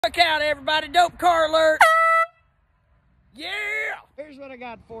Look out, everybody. Dope car alert. Yeah. Here's what I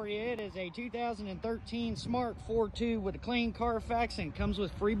got for you. It is a 2013 Smart FORTWO with a clean Carfax and comes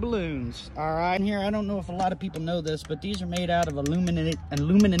with free balloons. All right. And here, I don't know if a lot of people know this, but these are made out of aluminum, I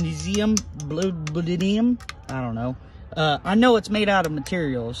don't know. I know it's made out of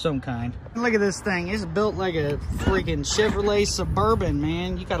material of some kind. Look at this thing. It's built like a freaking Chevrolet Suburban,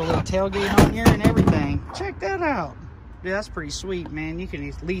 man. You got a little tailgate on here and everything. Check that out. Yeah, that's pretty sweet, man. You can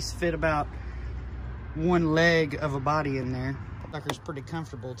at least fit about one leg of a body in there. Sucker's pretty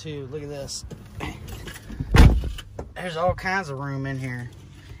comfortable too. Look at this. There's all kinds of room in here.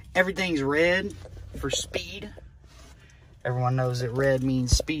 Everything's red for speed. Everyone knows that red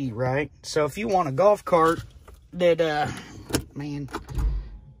means speed, right? So if you want a golf cart that, man,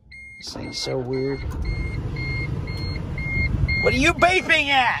 this thing's so weird. What are you beeping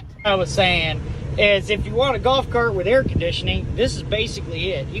at? I was saying is if you want a golf cart with air conditioning, this is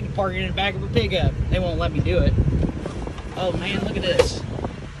basically it. You can park it in the back of a pickup. They won't let me do it. Oh man, look at this.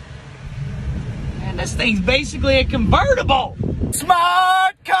 Man, this thing's basically a convertible.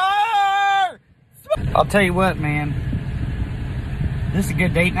 Smart car! I'll tell you what, man. This is a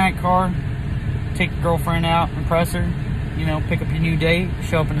good date night car. Take your girlfriend out, impress her. You know, pick up your new date,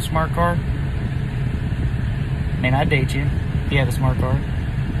 show up in a smart car. Man, I'd date you if you had a smart car.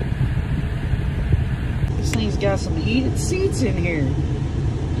 This thing's got some heated seats in here.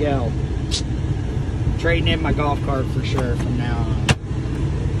 Yo, trading in my golf cart for sure from now on.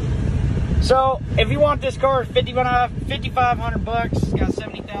 So, if you want this car, $5,500. It's got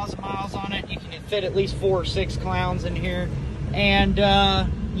 70,000 miles on it. You can fit at least 4 or 6 clowns in here. And,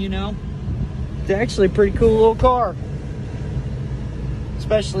 you know, it's actually a pretty cool little car.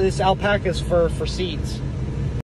 Especially this alpaca's fur for seats.